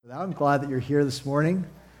I'm glad that you're here this morning.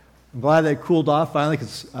 I'm glad that it cooled off finally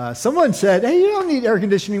because someone said, hey, you don't need air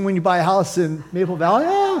conditioning when you buy a house in Maple Valley.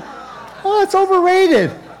 Oh, it's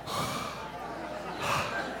overrated.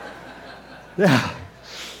 Yeah.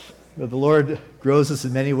 But the Lord grows us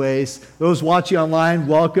in many ways. Those watching online,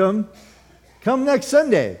 welcome. Come next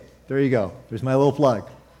Sunday. There you go. There's my little plug.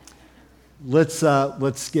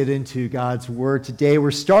 Let's get into God's Word today.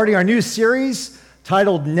 We're starting our new series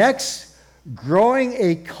titled Next, Growing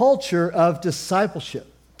a Culture of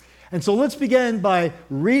Discipleship. And so let's begin by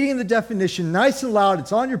reading the definition nice and loud.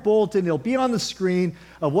 It's on your bulletin. It'll be on the screen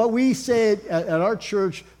of what we say at our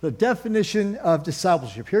church, the definition of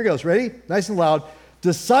discipleship. Here it goes. Ready? Nice and loud.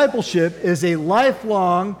 Discipleship is a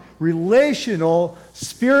lifelong, relational,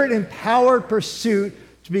 spirit-empowered pursuit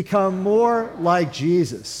to become more like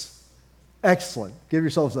Jesus. Excellent. Give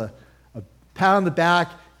yourselves a pat on the back.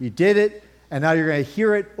 You did it. And now you're going to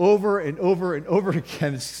hear it over and over and over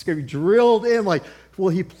again. It's just going to be drilled in like, will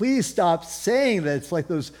he please stop saying that? It's like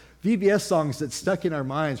those VBS songs that stuck in our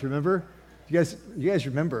minds, remember? You guys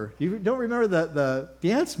remember. You don't remember the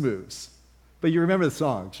dance moves, but you remember the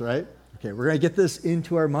songs, right? Okay, we're going to get this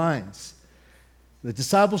into our minds. The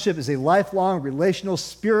discipleship is a lifelong, relational,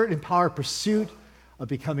 spirit-empowered pursuit of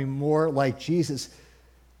becoming more like Jesus.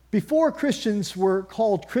 Before Christians were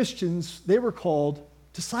called Christians, they were called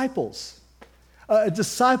disciples. A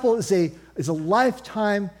disciple is a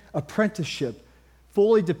lifetime apprenticeship,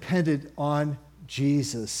 fully dependent on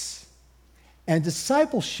Jesus. And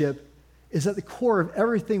discipleship is at the core of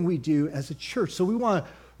everything we do as a church. So we want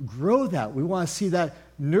to grow that. We want to see that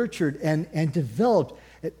nurtured and developed.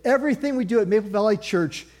 And everything we do at Maple Valley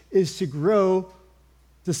Church is to grow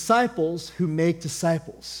disciples who make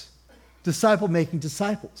disciples. Disciple making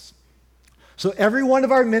disciples. So every one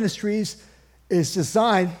of our ministries is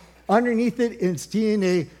designed underneath it in its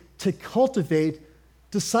DNA to cultivate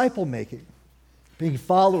disciple making, being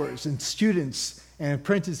followers and students and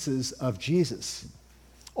apprentices of Jesus.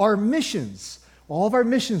 Our missions, all of our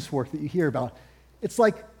missions work that you hear about, it's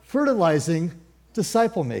like fertilizing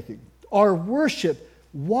disciple making. Our worship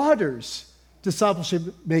waters discipleship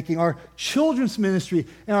making. Our children's ministry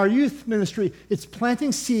and our youth ministry, it's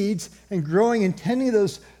planting seeds and growing and tending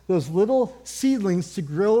those little seedlings to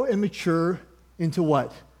grow and mature into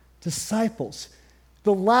what? Disciples.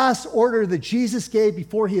 The last order that Jesus gave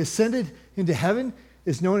before he ascended into heaven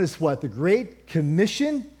is known as what? The Great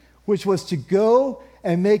Commission, which was to go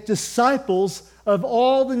and make disciples of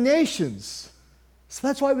all the nations. So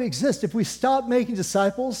that's why we exist. If we stop making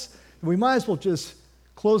disciples, we might as well just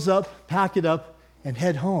close up, pack it up, and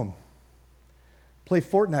head home. Play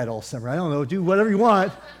Fortnite all summer. I don't know, do whatever you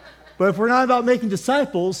want. But if we're not about making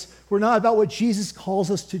disciples, we're not about what Jesus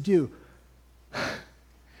calls us to do.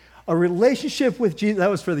 A relationship with Jesus, that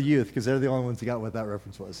was for the youth because they're the only ones who got what that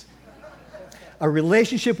reference was. A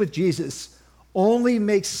relationship with Jesus only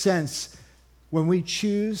makes sense when we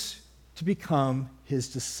choose to become his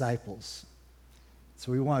disciples.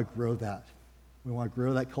 So we want to grow that. We want to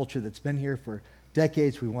grow that culture that's been here for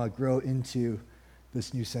decades. We want to grow into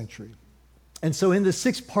this new century. And so in this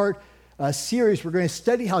 6-part series, we're going to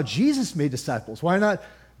study how Jesus made disciples. Why not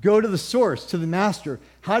go to the source, to the master?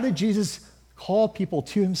 How did Jesus call people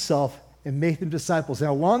to himself and make them disciples?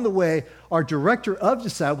 Now, along the way, our director of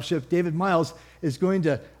discipleship, David Miles, is going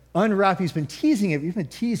to unwrap. He's been teasing it. We've been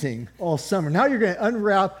teasing all summer. Now you're going to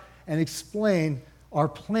unwrap and explain our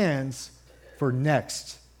plans for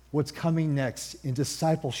next, what's coming next in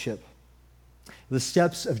discipleship, the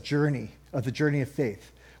steps of the journey of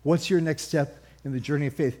faith. What's your next step in the journey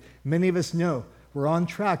of faith? Many of us know we're on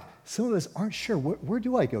track. Some of us aren't sure. Where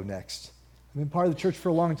do I go next? I've been part of the church for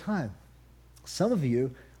a long time. Some of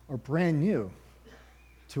you are brand new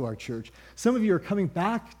to our church. Some of you are coming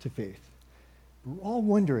back to faith. We're all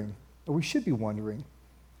wondering, or we should be wondering,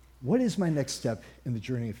 what is my next step in the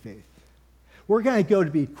journey of faith? We're going to go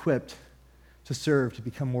to be equipped to serve, to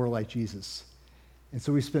become more like Jesus. And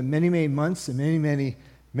so we spent many, many months and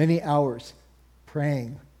many hours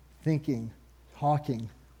praying, thinking, talking,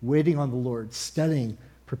 waiting on the Lord, studying,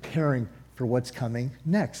 preparing for what's coming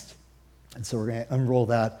next. And so we're going to unroll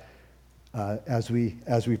that as we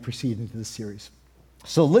proceed into this series.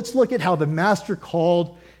 So let's look at how the master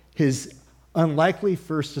called his unlikely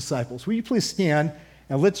first disciples. Will you please stand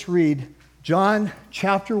and let's read John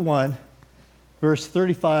chapter 1, verse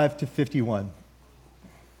 35 to 51.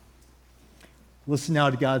 Listen now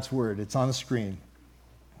to God's word. It's on the screen.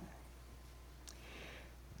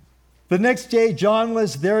 The next day, John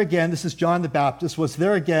was there again. This is John the Baptist, was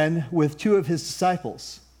there again with 2 of his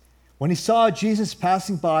disciples. When he saw Jesus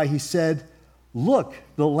passing by, he said, "Look,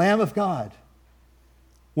 the Lamb of God."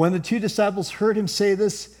 When the 2 disciples heard him say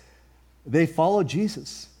this, They followed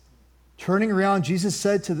Jesus. Turning around, Jesus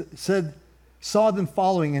saw them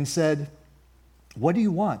following and said, "What do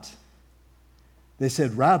you want?" They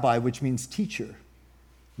said, "Rabbi," which means teacher,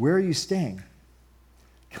 "where are you staying?"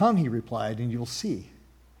 "Come," he replied, "and you'll see."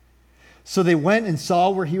 So they went and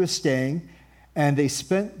saw where he was staying, and they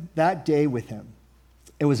spent that day with him.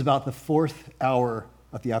 It was about the 4th hour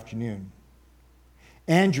of the afternoon.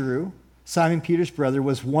 Andrew, Simon Peter's brother,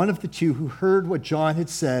 was one of the two who heard what John had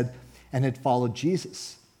said and had followed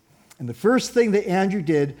Jesus. And the first thing that Andrew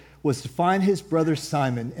did was to find his brother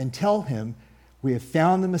Simon and tell him, "We have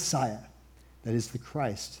found the Messiah," that is the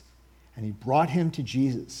Christ. And he brought him to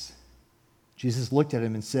Jesus. Jesus looked at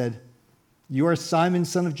him and said, "You are Simon,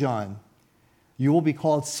 son of John. You will be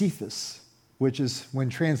called Cephas," which is, when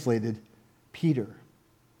translated, Peter.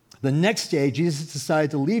 The next day, Jesus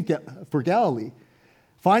decided to leave for Galilee.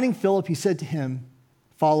 Finding Philip, he said to him,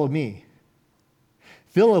 "Follow me."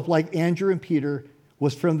 Philip, like Andrew and Peter,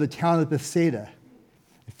 was from the town of Bethsaida.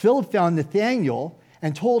 Philip found Nathanael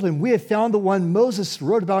and told him, "We have found the one Moses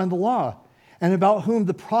wrote about in the law, and about whom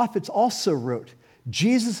the prophets also wrote,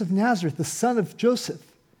 Jesus of Nazareth, the son of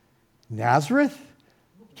Joseph." "Nazareth?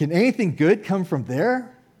 Can anything good come from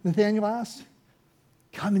there?" Nathanael asked.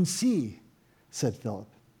 "Come and see," said Philip.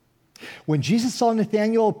 When Jesus saw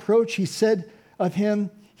Nathanael approach, he said of him,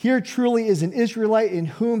 "Here truly is an Israelite in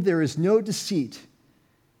whom there is no deceit."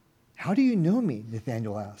 "How do you know me?"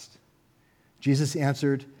 Nathanael asked. Jesus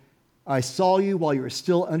answered, "I saw you while you were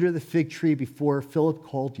still under the fig tree before Philip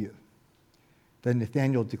called you." Then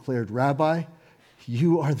Nathanael declared, "Rabbi,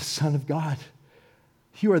 you are the Son of God.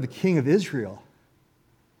 You are the King of Israel."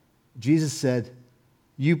 Jesus said,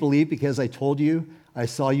 "You believe because I told you I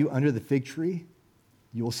saw you under the fig tree?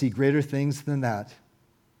 You will see greater things than that."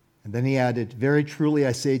 And then he added, "Very truly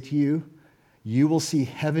I say to you, you will see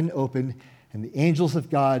heaven open and the angels of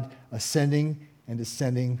God ascending and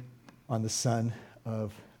descending on the Son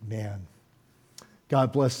of Man."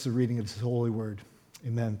 God bless the reading of his holy word.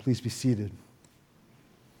 Amen. Please be seated.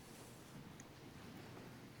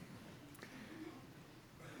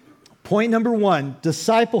 Point number 1,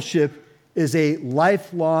 discipleship is a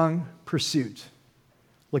lifelong pursuit.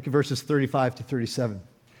 Look at verses 35 to 37.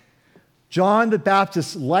 John the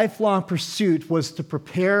Baptist's lifelong pursuit was to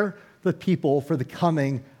prepare the people for the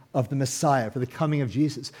coming of the Messiah, for the coming of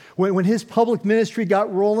Jesus. When his public ministry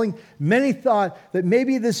got rolling, many thought that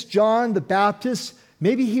maybe this John the Baptist,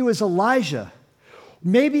 maybe he was Elijah,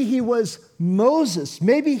 maybe he was Moses,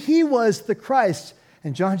 maybe he was the Christ.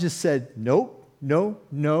 And John just said, "Nope, no,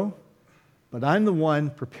 no. But I'm the one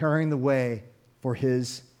preparing the way for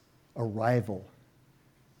his arrival."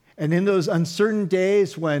 And in those uncertain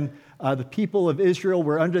days when the people of Israel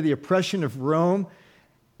were under the oppression of Rome,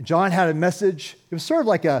 John had a message. It was sort of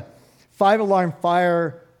like a 5-alarm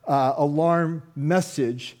fire alarm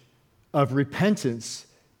message of repentance.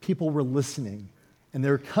 People were listening, and they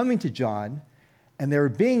were coming to John, and they were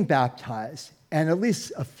being baptized. And at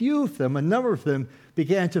least a few of them, a number of them,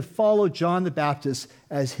 began to follow John the Baptist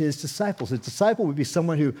as his disciples. A disciple would be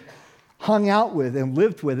someone who hung out with and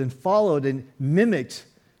lived with and followed and mimicked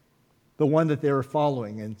the one that they were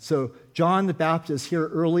following. And so John the Baptist here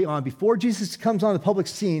early on, before Jesus comes on the public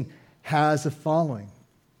scene, has a following.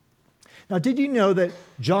 Now, did you know that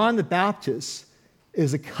John the Baptist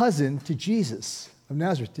is a cousin to Jesus of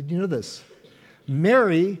Nazareth? Did you know this?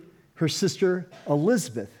 Mary, her sister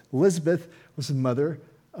Elizabeth. Elizabeth was the mother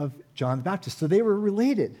of John the Baptist. So they were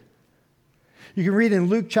related. You can read in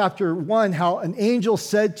Luke chapter 1 how an angel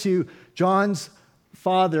said to John's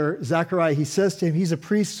father, Zechariah, he says to him, he's a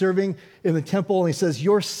priest serving in the temple, and he says,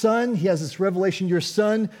 "Your son," he has this revelation, "your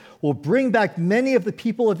son will bring back many of the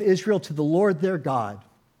people of Israel to the Lord their God.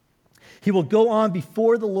 He will go on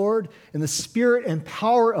before the Lord in the spirit and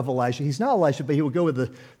power of Elijah." He's not Elijah, but he will go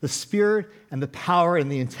with the spirit and the power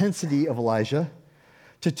and the intensity of Elijah,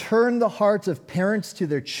 "to turn the hearts of parents to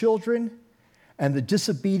their children and the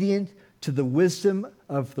disobedient to the wisdom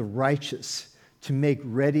of the righteous, to make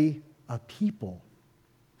ready a people."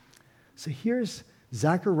 So here's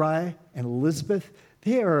Zechariah and Elizabeth.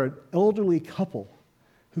 They are an elderly couple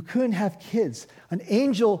who couldn't have kids. An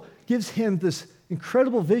angel gives him this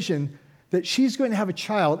incredible vision that she's going to have a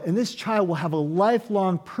child, and this child will have a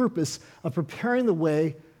lifelong purpose of preparing the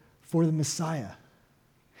way for the Messiah.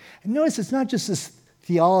 And notice it's not just this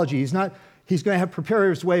theology. He's going to have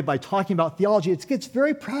prepare his way by talking about theology. It gets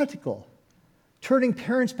very practical, turning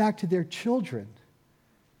parents back to their children.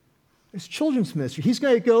 There's children's ministry. He's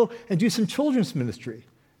going to go and do some children's ministry.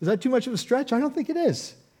 Is that too much of a stretch? I don't think it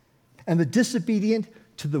is. And the disobedient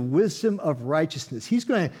to the wisdom of righteousness. He's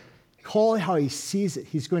going to call it how he sees it.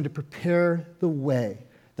 He's going to prepare the way.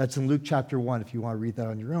 That's in Luke chapter 1 if you want to read that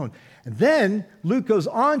on your own. And then Luke goes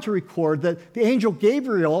on to record that the angel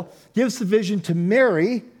Gabriel gives the vision to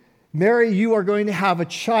Mary. Mary, you are going to have a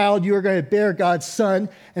child. You are going to bear God's son.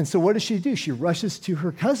 And so what does she do? She rushes to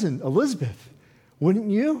her cousin, Elizabeth. Wouldn't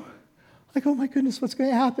you? Like, oh my goodness, what's going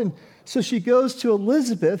to happen? So she goes to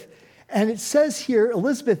Elizabeth, and it says here,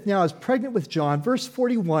 Elizabeth now is pregnant with John. Verse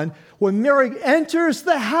 41, when Mary enters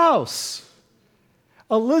the house,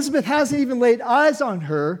 Elizabeth hasn't even laid eyes on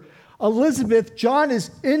her. Elizabeth, John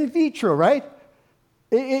is in vitro, right?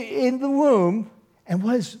 In the womb. And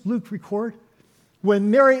what does Luke record?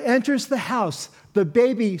 When Mary enters the house, the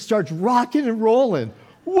baby starts rocking and rolling.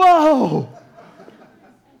 Whoa!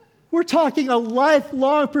 We're talking a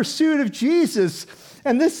lifelong pursuit of Jesus.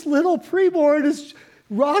 And this little preborn is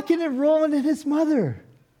rocking and rolling in his mother.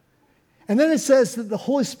 And then it says that the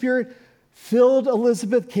Holy Spirit filled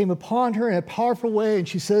Elizabeth, came upon her in a powerful way. And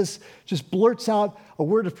she says, just blurts out a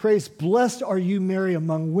word of praise. Blessed are you, Mary,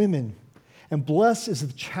 among women. And blessed is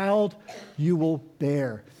the child you will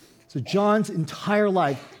bear. So John's entire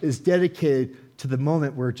life is dedicated to the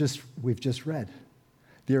moment we've just read.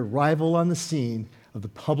 The arrival on the scene of the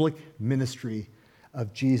public ministry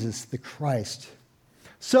of Jesus the Christ.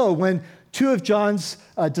 So when two of John's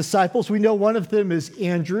disciples, we know one of them is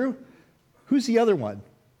Andrew. Who's the other one?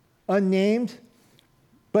 Unnamed.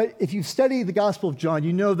 But if you study the Gospel of John,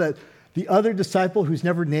 you know that the other disciple who's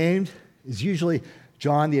never named is usually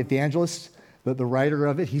John the evangelist, the writer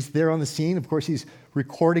of it. He's there on the scene. Of course, he's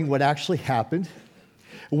recording what actually happened.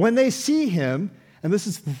 When they see him, and this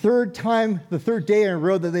is the third day in a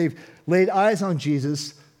row that they've laid eyes on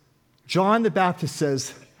Jesus, John the Baptist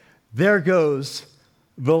says, there goes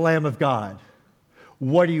the Lamb of God.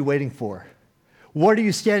 What are you waiting for? What are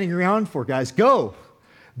you standing around for, guys? Go.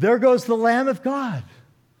 There goes the Lamb of God.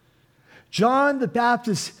 John the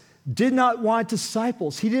Baptist did not want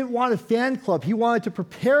disciples. He didn't want a fan club. He wanted to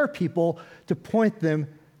prepare people to point them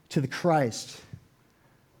to the Christ.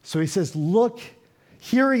 So he says, look,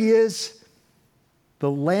 here he is,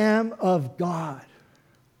 the Lamb of God.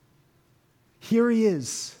 Here he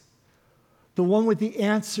is, the one with the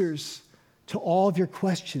answers to all of your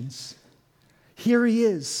questions. Here he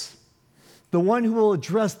is, the one who will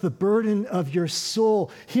address the burden of your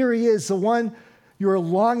soul. Here he is, the one you are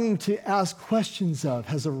longing to ask questions of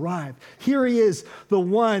has arrived. Here he is, the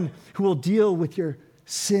one who will deal with your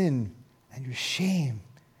sin and your shame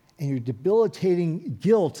and your debilitating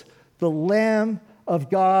guilt. The Lamb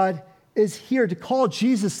of God is here. To call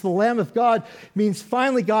Jesus the Lamb of God means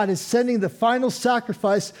finally God is sending the final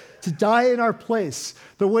sacrifice to die in our place.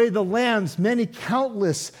 The way the lambs, many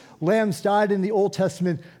countless lambs died in the Old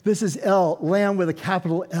Testament, this is Lamb with a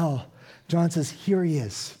capital L. John says, here he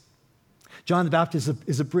is. John the Baptist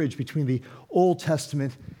is a bridge between the Old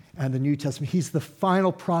Testament and the New Testament. He's the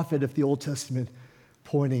final prophet of the Old Testament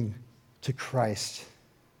pointing to Christ.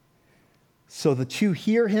 So the two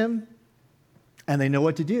hear him and they know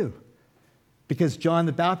what to do, because John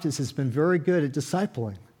the Baptist has been very good at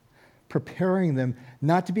discipling, preparing them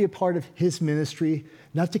not to be a part of his ministry,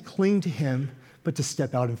 not to cling to him, but to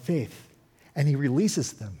step out in faith. And he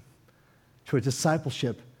releases them to a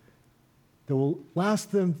discipleship that will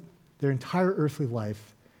last them their entire earthly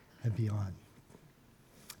life and beyond.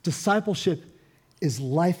 Discipleship is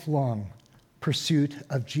lifelong pursuit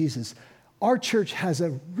of Jesus. Our church has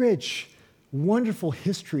a rich, wonderful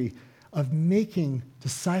history of making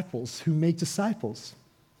disciples who make disciples.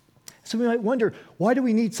 So we might wonder, why do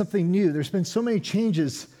we need something new? There's been so many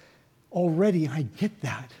changes already, and I get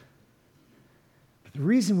that. But the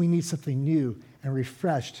reason we need something new and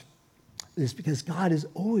refreshed is because God is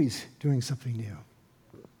always doing something new.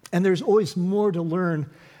 And there's always more to learn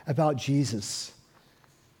about Jesus.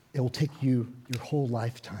 It will take you your whole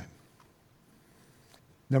lifetime.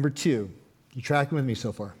 Number 2, you tracking with me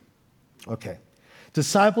so far? Okay.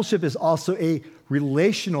 Discipleship is also a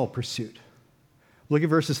relational pursuit. Look at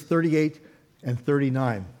verses 38 and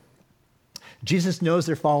 39. Jesus knows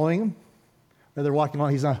they're following him. Or they're walking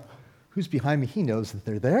along. He's not, who's behind me? He knows that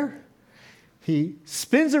they're there. He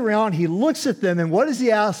spins around. He looks at them. And what does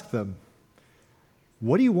he ask them?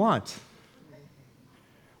 What do you want?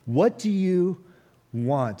 What do you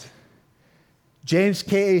want? James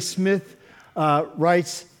K.A. Smith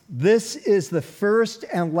writes, this is the first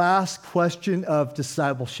and last question of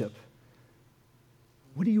discipleship.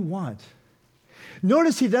 What do you want?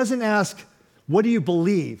 Notice he doesn't ask, what do you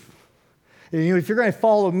believe? And, if you're going to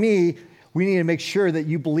follow me, we need to make sure that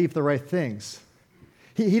you believe the right things.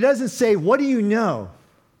 He doesn't say, what do you know?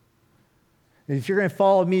 And if you're going to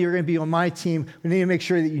follow me, you're going to be on my team. We need to make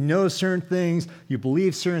sure that you know certain things, you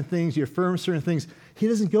believe certain things, you affirm certain things. He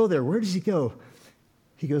doesn't go there. Where does he go?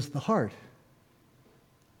 He goes, the heart.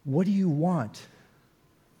 What do you want?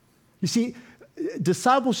 You see,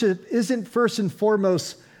 discipleship isn't first and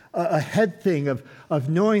foremost a head thing of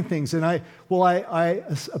knowing things. And I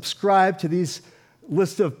subscribe to these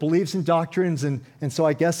list of beliefs and doctrines, and so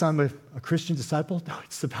I guess I'm a Christian disciple. No,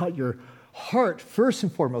 it's about your heart first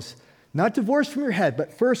and foremost. Not divorced from your head,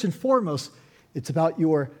 but first and foremost, it's about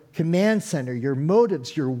your command center, your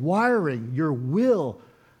motives, your wiring, your will,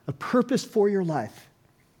 a purpose for your life.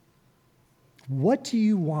 What do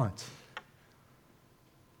you want?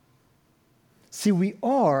 See, we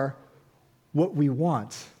are what we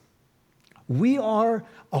want. We are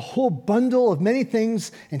a whole bundle of many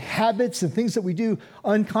things and habits and things that we do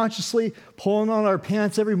unconsciously, pulling on our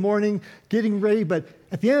pants every morning, getting ready. But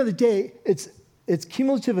at the end of the day, its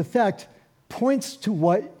cumulative effect points to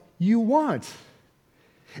what you want.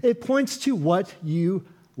 It points to what you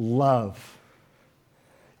love.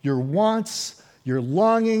 Your wants, your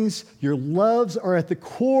longings, your loves are at the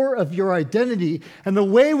core of your identity. And the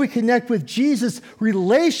way we connect with Jesus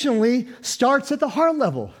relationally starts at the heart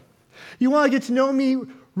level. You want to get to know me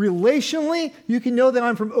relationally? You can know that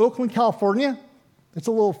I'm from Oakland, California. That's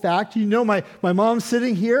a little fact. You know my mom's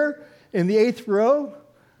sitting here in the 8th row.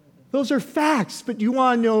 Those are facts. But you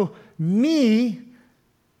want to know me?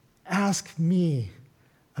 Ask me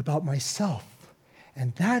about myself.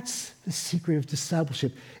 And that's the secret of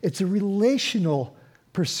discipleship. It's a relational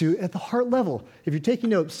pursuit at the heart level. If you're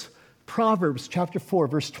taking notes, Proverbs chapter 4,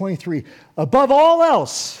 verse 23, above all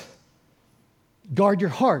else, guard your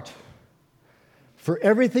heart, for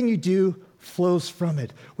everything you do flows from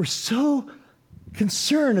it. We're so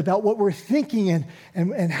concerned about what we're thinking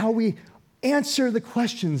and how we answer the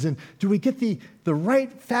questions, and do we get the right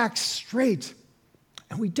facts straight?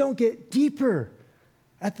 And we don't get deeper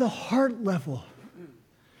at the heart level.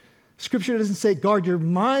 Scripture doesn't say guard your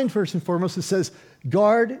mind first and foremost. It says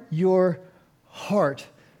guard your heart,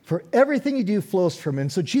 for everything you do flows from it.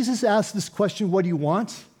 And so Jesus asked this question, what do you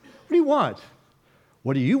want? What do you want?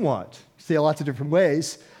 What do you want? Say lots of different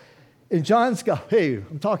ways. In John's gospel, hey,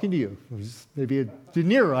 I'm talking to you. Maybe a De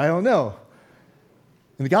Niro, I don't know.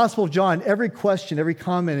 In the Gospel of John, every question, every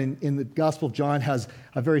comment in the Gospel of John has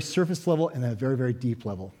a very surface level and a very, very deep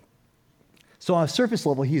level. So on a surface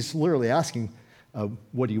level, he's literally asking,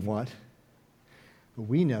 what do you want? But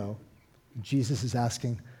we know Jesus is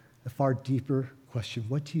asking a far deeper question.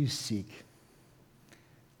 What do you seek?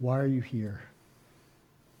 Why are you here?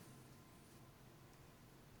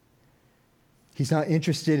 He's not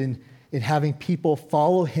interested in having people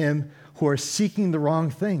follow him who are seeking the wrong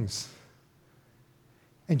things.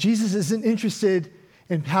 And Jesus isn't interested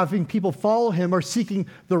in having people follow him or seeking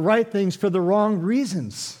the right things for the wrong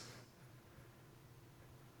reasons.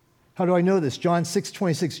 How do I know this? John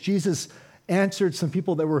 6:26, Jesus answered some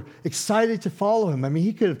people that were excited to follow him. I mean,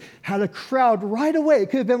 he could have had a crowd right away. It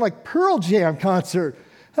could have been like Pearl Jam concert.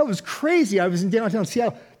 That was crazy. I was in downtown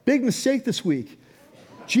Seattle. Big mistake this week.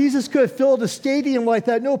 Jesus could have filled a stadium like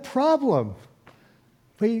that, no problem.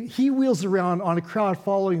 But he wheels around on a crowd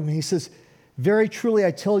following him, and he says, very truly,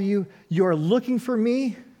 I tell you, you are looking for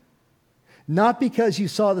me, not because you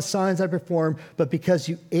saw the signs I performed, but because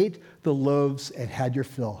you ate the loaves and had your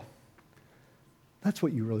fill. That's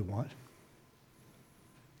what you really want.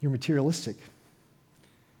 You're materialistic.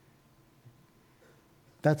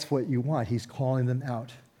 That's what you want. He's calling them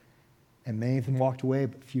out. And many of them walked away,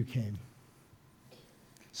 but few came.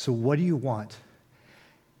 So what do you want?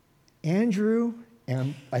 Andrew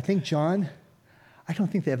and I think John, I don't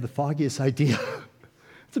think they have the foggiest idea.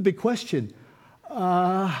 It's a big question.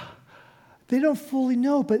 They don't fully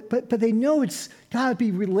know, but they know it's got to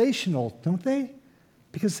be relational, don't they?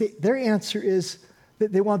 Because their answer is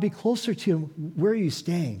that they want to be closer to him. Where are you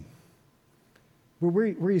staying? Where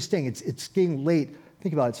are you staying? It's getting late.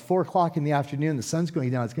 Think about it. It's 4 o'clock in the afternoon. The sun's going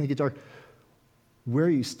down. It's going to get dark. Where are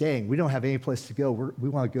you staying? We don't have any place to go. We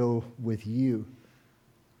want to go with you.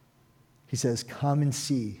 He says, come and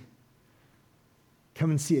see.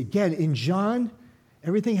 Come and see. Again, in John,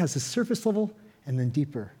 everything has a surface level and then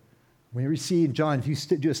deeper. When you see in John, if you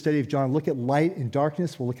do a study of John, look at light and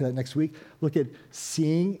darkness. We'll look at that next week. Look at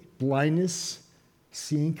seeing, blindness,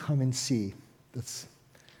 seeing, come and see. That's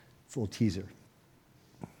a little teaser.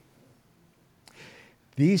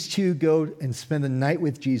 These two go and spend the night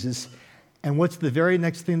with Jesus. And what's the very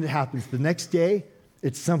next thing that happens? The next day,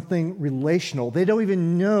 it's something relational. They don't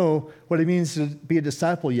even know what it means to be a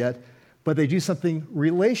disciple yet, but they do something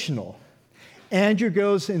relational. Andrew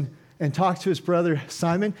goes and talks to his brother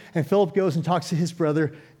Simon, and Philip goes and talks to his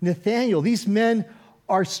brother Nathanael. These men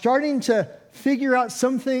are starting to figure out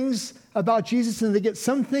some things about Jesus, and they get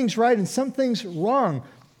some things right and some things wrong.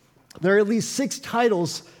 there are at least 6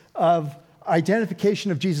 titles of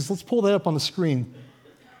identification of Jesus. Let's pull that up on the screen.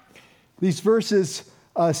 These verses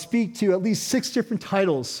speak to at least 6 different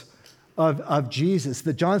titles of Jesus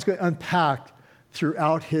that John's going to unpack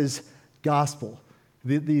throughout his gospel.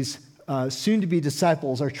 These soon-to-be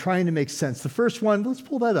disciples are trying to make sense. The first one, let's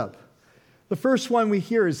pull that up. The first one we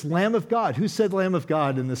hear is Lamb of God. Who said Lamb of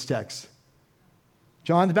God in this text?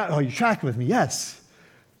 John the Baptist. Oh, you're tracking with me. Yes.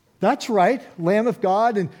 That's right, Lamb of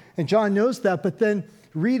God, and John knows that, but then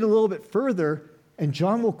read a little bit further, and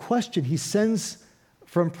John will question. He sends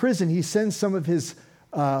from prison, he sends some of his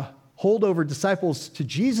holdover disciples to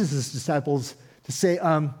Jesus' disciples to say,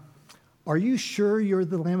 are you sure you're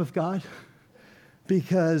the Lamb of God?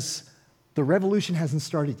 Because the revolution hasn't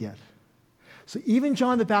started yet. So even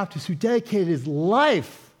John the Baptist, who dedicated his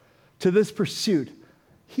life to this pursuit,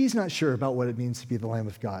 he's not sure about what it means to be the Lamb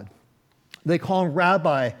of God. They call him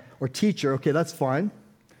rabbi or teacher. Okay, that's fine.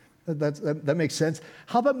 That makes sense.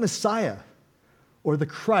 How about Messiah or the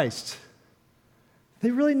Christ?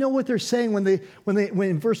 They really know what they're saying when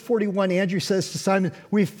in verse 41, Andrew says to Simon,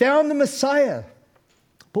 "We found the Messiah."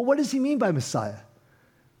 But what does he mean by Messiah?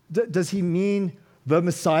 Does he mean the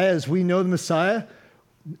Messiah as we know the Messiah?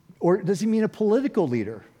 Or does he mean a political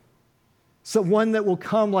leader? Someone that will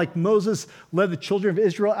come like Moses led the children of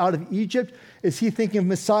Israel out of Egypt? Is he thinking of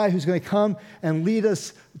Messiah who's going to come and lead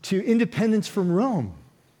us to independence from Rome?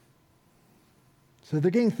 So they're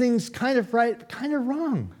getting things kind of right, kind of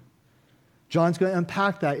wrong. John's going to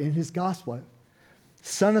unpack that in his gospel.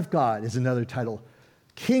 Son of God is another title.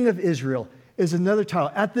 King of Israel is another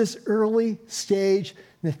title. At this early stage,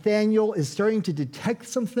 Nathanael is starting to detect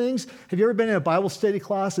some things. Have you ever been in a Bible study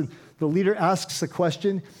class and the leader asks a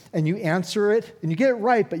question and you answer it and you get it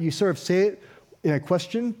right, but you sort of say it in a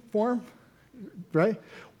question form, right?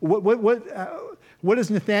 What does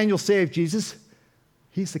Nathanael say of Jesus?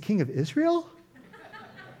 He's the King of Israel?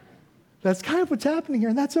 That's kind of what's happening here,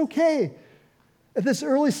 and that's okay. At this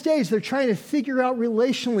early stage, they're trying to figure out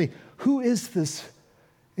relationally, who is this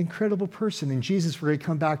incredible person? And Jesus, we're going to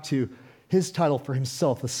come back to his title for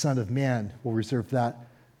himself, the Son of Man. We'll reserve that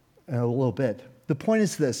in a little bit. The point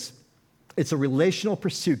is this. It's a relational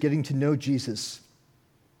pursuit, getting to know Jesus.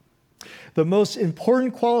 The most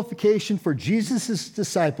important qualification for Jesus'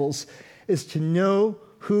 disciples is to know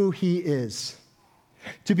who he is.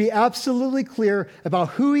 To be absolutely clear about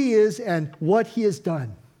who he is and what he has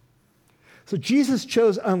done. So Jesus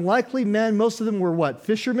chose unlikely men. Most of them were what?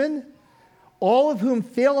 Fishermen? All of whom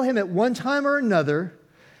fail him at one time or another.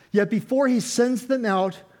 Yet before he sends them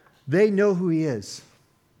out, they know who he is.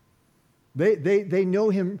 They know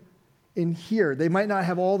him in here. They might not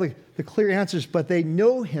have all the clear answers, but they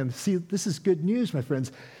know him. See, this is good news, my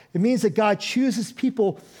friends. It means that God chooses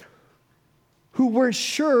people who weren't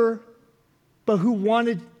sure, but who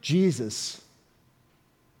wanted Jesus.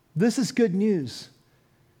 This is good news.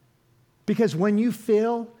 Because when you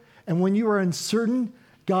fail and when you are uncertain,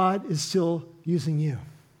 God is still using you.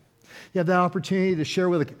 You have that opportunity to share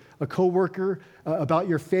with a coworker about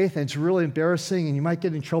your faith, and it's really embarrassing, and you might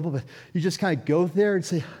get in trouble, but you just kind of go there and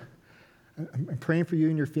say, I'm praying for you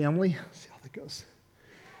and your family. See how that goes.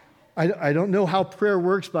 I don't know how prayer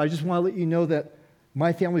works, but I just want to let you know that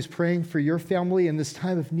my family's praying for your family in this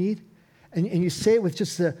time of need. And you say it with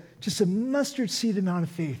just a mustard seed amount of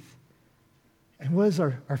faith. And what does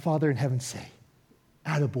our Father in heaven say?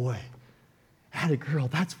 Attaboy, attagirl,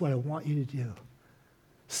 that's what I want you to do.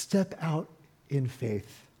 Step out in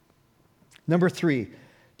faith. Number 3,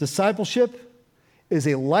 discipleship is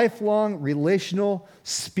a lifelong, relational,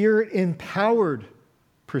 spirit-empowered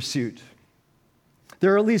pursuit.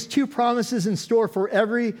 There are at least 2 promises in store for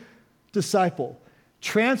every disciple: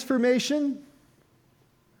 transformation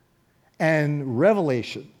and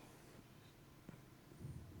revelation.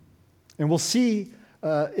 And we'll see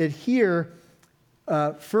it here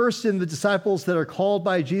first in the disciples that are called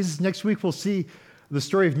by Jesus. Next week we'll see the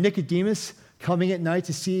story of Nicodemus coming at night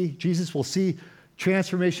to see Jesus. We'll see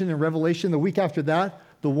transformation and revelation. The week after that,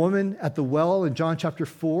 the woman at the well in John chapter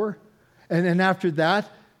 4. And then after that,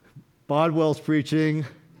 Bodwell's preaching.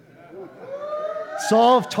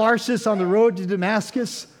 Saul of Tarsus on the road to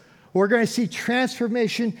Damascus. We're going to see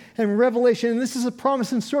transformation and revelation. And this is a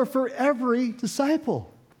promise in store for every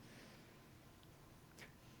disciple.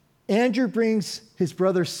 Andrew brings his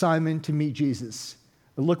brother Simon to meet Jesus.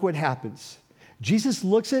 And look what happens. Jesus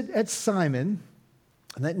looks at Simon,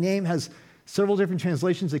 and that name has several different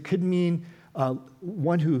translations. It could mean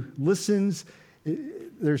one who listens.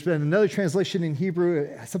 There's been another translation in Hebrew,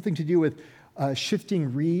 something to do with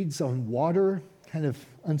shifting reeds on water, kind of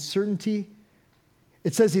uncertainty.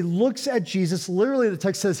 It says he looks at Jesus. Literally, the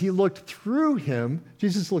text says he looked through him.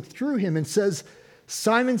 Jesus looked through him and says,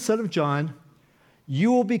 Simon, son of John,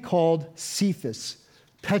 you will be called Cephas,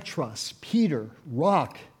 Petros, Peter,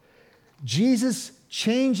 rock. Jesus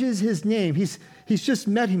changes his name. He's just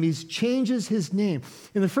met him. He changes his name.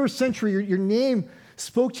 In the first century, your name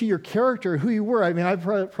spoke to your character, who you were. I mean, I'd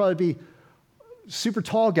probably be super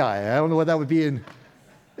tall guy. I don't know what that would be in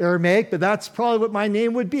Aramaic, but that's probably what my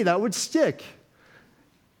name would be. That would stick.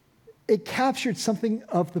 It captured something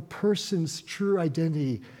of the person's true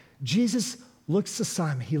identity. Jesus looks to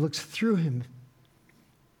Simon. He looks through him,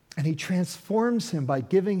 and he transforms him by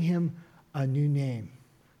giving him a new name.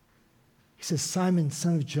 He says, Simon,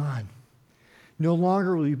 son of John, no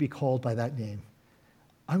longer will you be called by that name.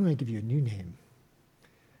 I'm going to give you a new name.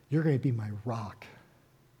 You're going to be my rock.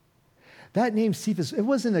 That name, Cephas, it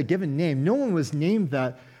wasn't a given name. No one was named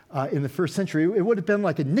that in the first century. It would have been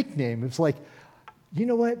like a nickname. It's like, you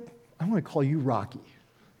know what? I'm going to call you Rocky.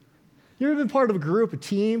 You ever been part of a group, a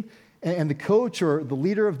team, and the coach or the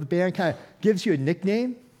leader of the band kind of gives you a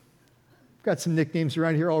nickname? I've got some nicknames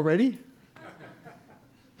around here already.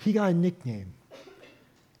 He got a nickname,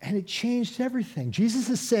 and it changed everything. Jesus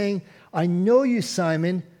is saying, I know you,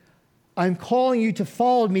 Simon. I'm calling you to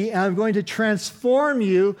follow me, and I'm going to transform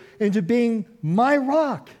you into being my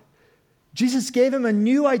rock. Jesus gave him a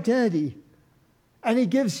new identity, and he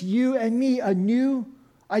gives you and me a new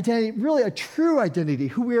identity, really a true identity,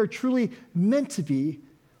 who we are truly meant to be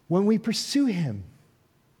when we pursue him.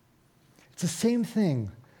 It's the same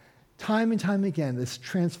thing, time and time again, this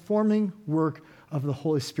transforming work of the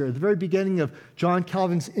Holy Spirit. At the very beginning of John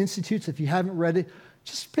Calvin's Institutes, if you haven't read it,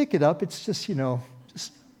 just pick it up. It's just,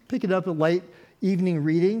 just pick it up, a light evening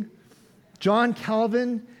reading. John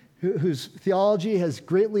Calvin, whose theology has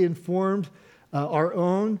greatly informed our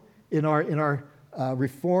own in our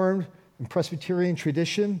Reformed and Presbyterian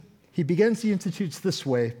tradition, he begins the Institutes this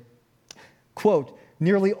way, quote,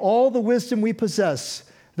 nearly all the wisdom we possess,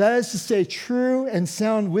 that is to say, true and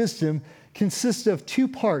sound wisdom, consists of two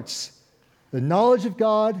parts, the knowledge of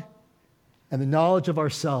God and the knowledge of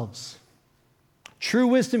ourselves. True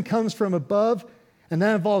wisdom comes from above, and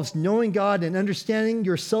that involves knowing God and understanding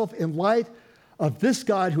yourself in light of this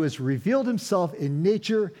God who has revealed himself in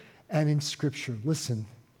nature and in Scripture. Listen.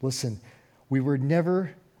 We were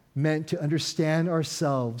never meant to understand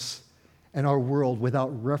ourselves and our world without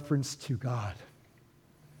reference to God.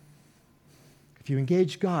 If you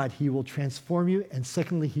engage God, he will transform you, and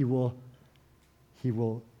secondly, he will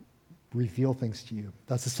reveal things to you.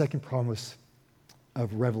 That's the second promise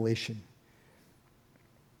of revelation.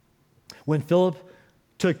 When Philip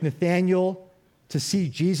took Nathanael to see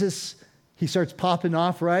Jesus, he starts popping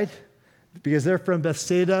off, right? Because they're from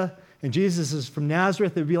Bethsaida, and Jesus is from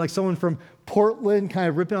Nazareth. It would be like someone from Portland kind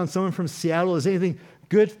of ripping on someone from Seattle. Is anything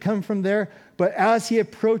good come from there? But as he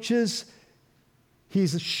approaches,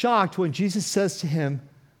 he's shocked when Jesus says to him,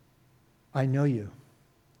 I know you.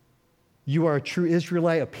 You are a true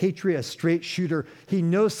Israelite, a patriot, a straight shooter. He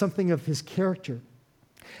knows something of his character.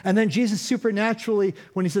 And then Jesus supernaturally,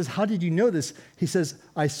 when he says, how did you know this? He says,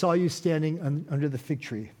 I saw you standing under the fig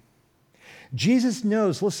tree. Jesus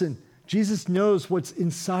knows, listen, Jesus knows what's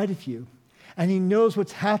inside of you, and he knows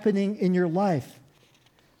what's happening in your life.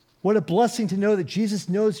 What a blessing to know that Jesus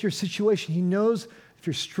knows your situation. He knows if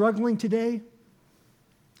you're struggling today.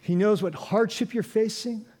 He knows what hardship you're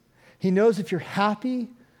facing. He knows if you're happy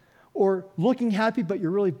or looking happy, but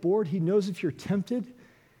you're really bored. He knows if you're tempted.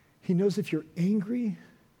 He knows if you're angry.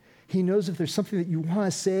 He knows if there's something that you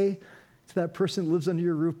want to say to that person that lives under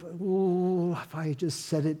your roof. Oh, if I just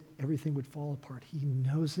said it, everything would fall apart. He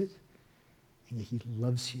knows it, and yet he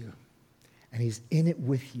loves you, and he's in it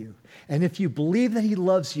with you. And if you believe that he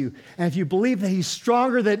loves you, and if you believe that he's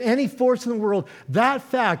stronger than any force in the world, that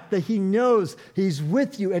fact that he knows he's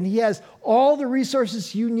with you and he has all the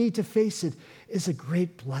resources you need to face it is a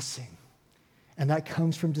great blessing. And that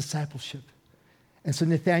comes from discipleship. And so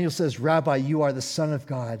Nathanael says, Rabbi, you are the Son of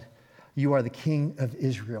God. You are the King of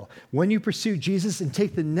Israel. When you pursue Jesus and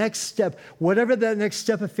take the next step, whatever that next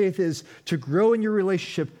step of faith is, to grow in your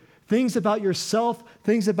relationship, things about yourself,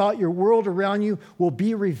 things about your world around you will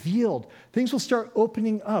be revealed. Things will start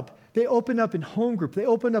opening up. They open up in home group. They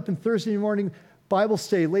open up in Thursday morning Bible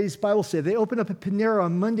study, ladies' Bible study. They open up at Panera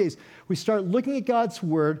on Mondays. We start looking at God's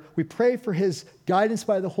word. We pray for his guidance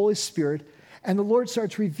by the Holy Spirit. And the Lord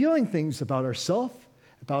starts revealing things about ourselves,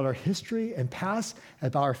 about our history and past,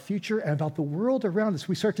 about our future, and about the world around us.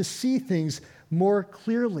 We start to see things more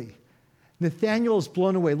clearly. Nathanael is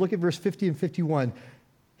blown away. Look at verse 50 and 51.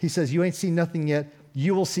 He says, you ain't seen nothing yet.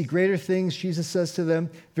 you will see greater things, Jesus says to them.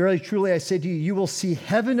 Verily, truly, I say to you, you will see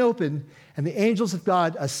heaven open and the angels of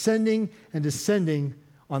God ascending and descending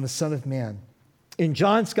on the Son of Man. In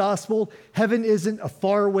John's gospel, heaven isn't a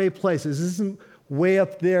faraway place. This isn't way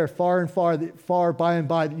up there, far and far by and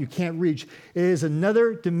by that you can't reach. It is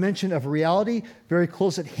another dimension of reality, very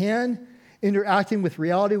close at hand, interacting with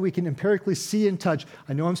reality we can empirically see and touch.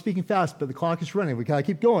 I know I'm speaking fast, but the clock is running. We got to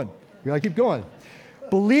keep going.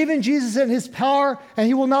 Believe in Jesus and his power, and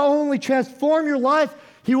he will not only transform your life,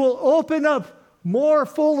 he will open up more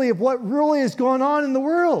fully of what really is going on in the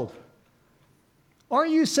world.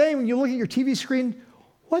 Aren't you saying when you look at your TV screen,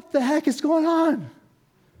 what the heck is going on?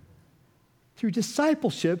 Through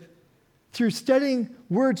discipleship, through studying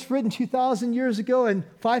words written 2,000 years ago and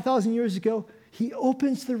 5,000 years ago, he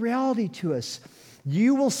opens the reality to us.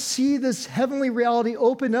 You will see this heavenly reality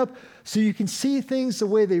open up so you can see things the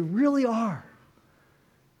way they really are.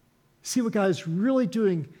 See what God is really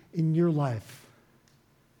doing in your life,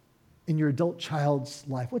 in your adult child's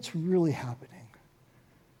life. What's really happening?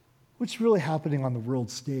 What's really happening on the world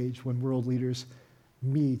stage when world leaders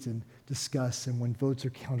meet and discuss and when votes are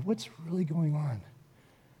counted? What's really going on?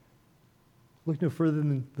 Look no further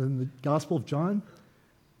than the Gospel of John.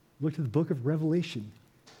 Look to the book of Revelation,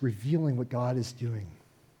 revealing what God is doing.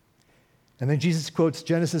 And then Jesus quotes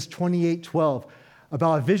Genesis 28:12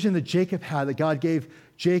 about a vision that Jacob had, that God gave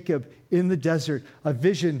Jacob in the desert, a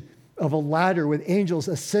vision of a ladder with angels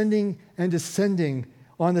ascending and descending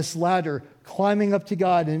on this ladder, climbing up to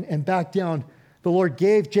God and back down. The Lord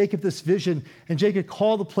gave Jacob this vision, and Jacob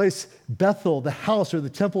called the place Bethel, the house or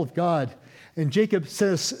the temple of God. And Jacob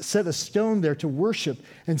set a stone there to worship.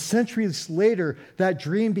 And centuries later, that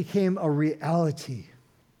dream became a reality.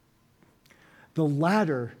 The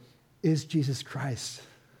ladder is Jesus Christ.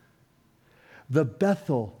 The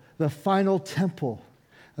Bethel, the final temple,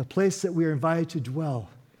 a place that we are invited to dwell,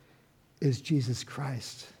 is Jesus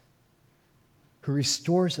Christ, who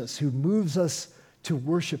restores us, who moves us to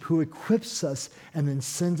worship, who equips us and then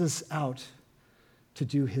sends us out to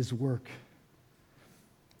do his work.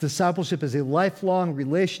 Discipleship is a lifelong,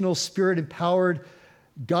 relational, spirit-empowered,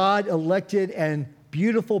 God-elected, and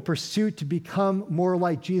beautiful pursuit to become more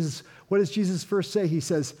like Jesus. What does Jesus first say? He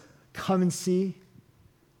says, come and see,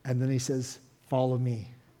 and then he says, follow me.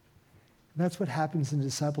 And that's what happens in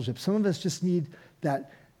discipleship. Some of us just need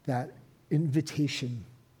that invitation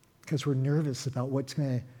because we're nervous about what's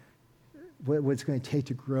going to take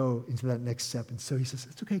to grow into that next step. And so he says,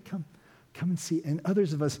 it's okay, come and see. And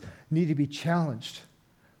others of us need to be challenged.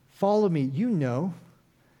 Follow me. You know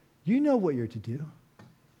what you're to do.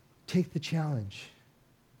 Take the challenge.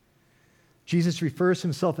 Jesus refers to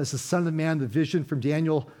himself as the Son of Man, the vision from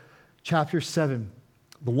Daniel chapter 7.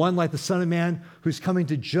 The one like the Son of Man who's coming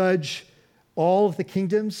to judge all of the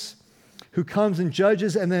kingdoms, who comes and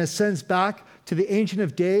judges and then ascends back to the Ancient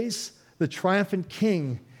of Days, the triumphant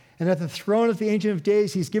King. And at the throne of the Ancient of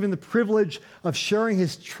Days, he's given the privilege of sharing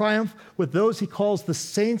his triumph with those he calls the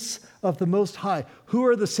saints of the Most High. Who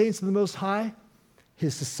are the saints of the Most High?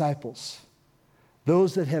 His disciples.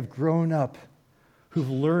 Those that have grown up, who've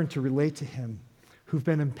learned to relate to him, who've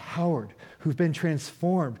been empowered, who've been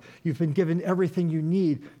transformed. You've been given everything you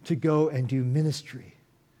need to go and do ministry.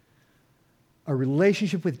 A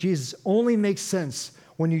relationship with Jesus only makes sense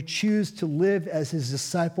when you choose to live as his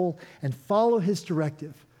disciple and follow his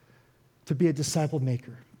directive to be a disciple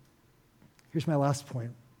maker. Here's my last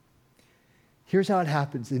point. Here's how it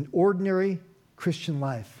happens in ordinary Christian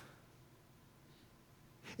life.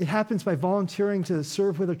 It happens by volunteering to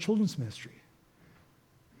serve with a children's ministry.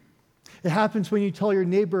 It happens when you tell your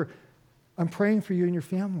neighbor, I'm praying for you and your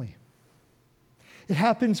family. It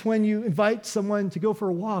happens when you invite someone to go for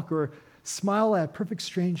a walk or smile at a perfect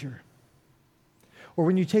stranger. Or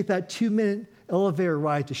when you take that 2-minute elevator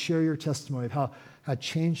ride to share your testimony of how it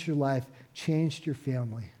changed your life, changed your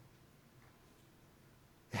family.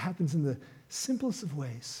 It happens in the simplest of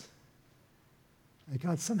ways. And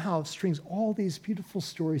God somehow strings all these beautiful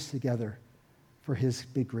stories together for his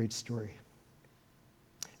big, great story.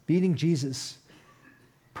 Meeting Jesus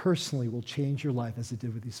personally will change your life as it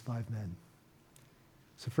did with these 5 men.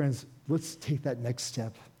 So friends, let's take that next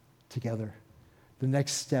step together. The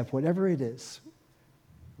next step, whatever it is,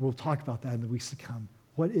 we'll talk about that in the weeks to come.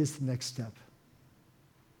 What is the next step?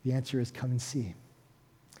 The answer is come and see.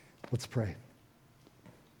 Let's pray.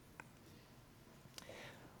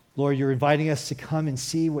 Lord, you're inviting us to come and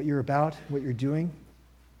see what you're about, what you're doing.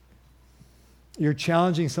 You're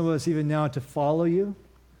challenging some of us even now to follow you.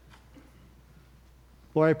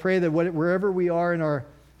 Lord, I pray that wherever we are in our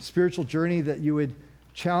spiritual journey, that you would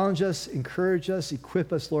challenge us, encourage us,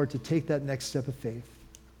 equip us, Lord, to take that next step of faith.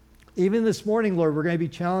 Even this morning, Lord, we're going to be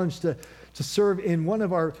challenged to serve in one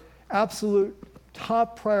of our absolute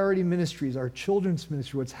top priority ministries, our children's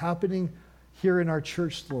ministry, what's happening here in our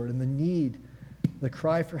church, Lord, and the need, the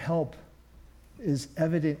cry for help is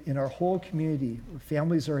evident in our whole community.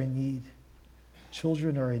 Families are in need.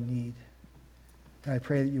 Children are in need. And I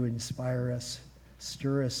pray that you would inspire us,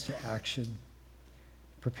 stir us to action.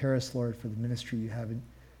 Prepare us, Lord, for the ministry you have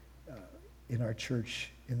in our church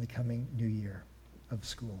in the coming new year of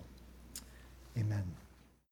school. Amen.